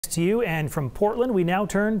to you. And from Portland, we now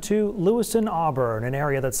turn to Lewiston, Auburn, an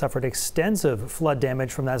area that suffered extensive flood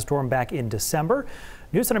damage from that storm back in December.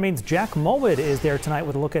 News Center Maine's Jack Mulwood is there tonight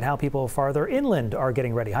with a look at how people farther inland are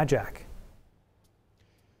getting ready. Hi, Jack.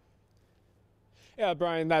 Yeah,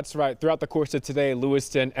 Brian, that's right. Throughout the course of today,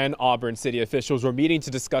 Lewiston and Auburn city officials were meeting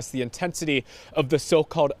to discuss the intensity of the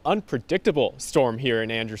so-called unpredictable storm here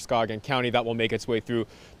in Androscoggin County that will make its way through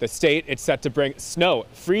the state. It's set to bring snow,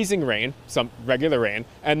 freezing rain, some regular rain,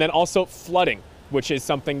 and then also flooding, which is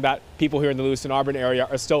something that people here in the Lewiston Auburn area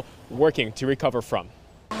are still working to recover from.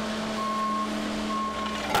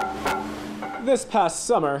 This past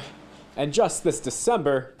summer, and just this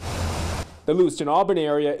December, the Lewiston Auburn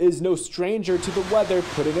area is no stranger to the weather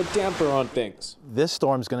putting a damper on things. This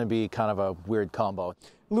storm's going to be kind of a weird combo.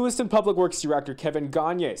 Lewiston Public Works Director Kevin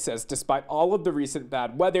Gagne says despite all of the recent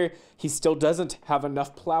bad weather, he still doesn't have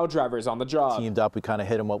enough plow drivers on the job. Teamed up, we kind of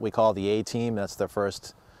hit them what we call the A team. That's the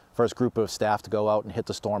first group of staff to go out and hit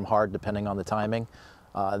the storm hard depending on the timing.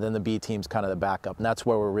 Then the B team's kind of the backup, and that's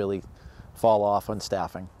where we're really fall off on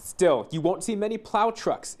staffing. Still, you won't see many plow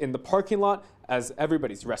trucks in the parking lot as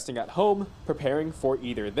everybody's resting at home, preparing for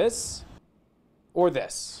either this or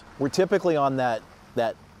this. We're typically on that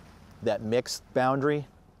mixed boundary.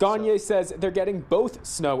 Gagne says they're getting both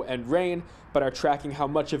snow and rain, but are tracking how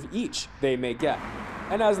much of each they may get.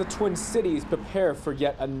 And as the Twin Cities prepare for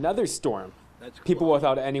yet another storm, people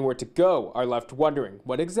without anywhere to go are left wondering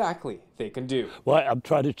what exactly they can do. Well, I'm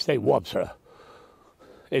trying to stay warm, sir.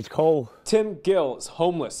 It's cold. Tim Gill is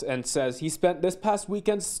homeless and says he spent this past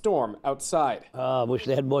weekend's storm outside. I wish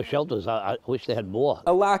they had more shelters. I wish they had more.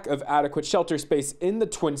 A lack of adequate shelter space in the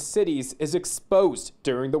Twin Cities is exposed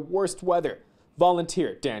during the worst weather.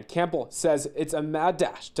 Volunteer Dan Campbell says it's a mad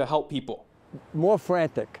dash to help people. More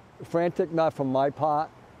frantic. Frantic not from my part,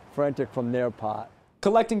 frantic from their part.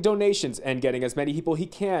 Collecting donations and getting as many people he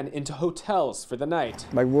can into hotels for the night.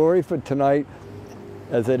 My worry for tonight,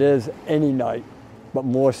 as it is any night, but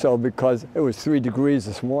more so because it was 3 degrees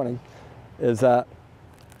this morning, is that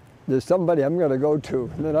there's somebody I'm going to go to,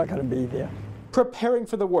 and they're not going to be there. Preparing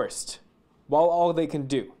for the worst, while all they can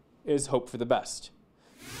do is hope for the best.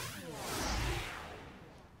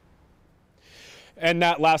 And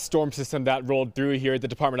that last storm system that rolled through here, the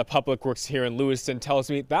Department of Public Works here in Lewiston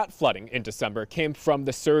tells me that flooding in December came from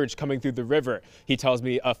the surge coming through the river. He tells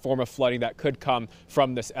me a form of flooding that could come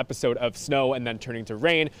from this episode of snow and then turning to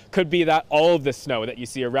rain. Could be that all of the snow that you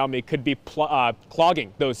see around me could be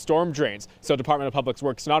clogging those storm drains. So Department of Public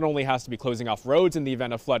Works not only has to be closing off roads in the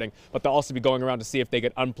event of flooding, but they'll also be going around to see if they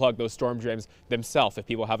could unplug those storm drains themselves if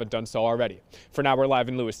people haven't done so already. For now, we're live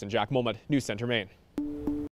in Lewiston. Jack Mulwood, News Center Maine.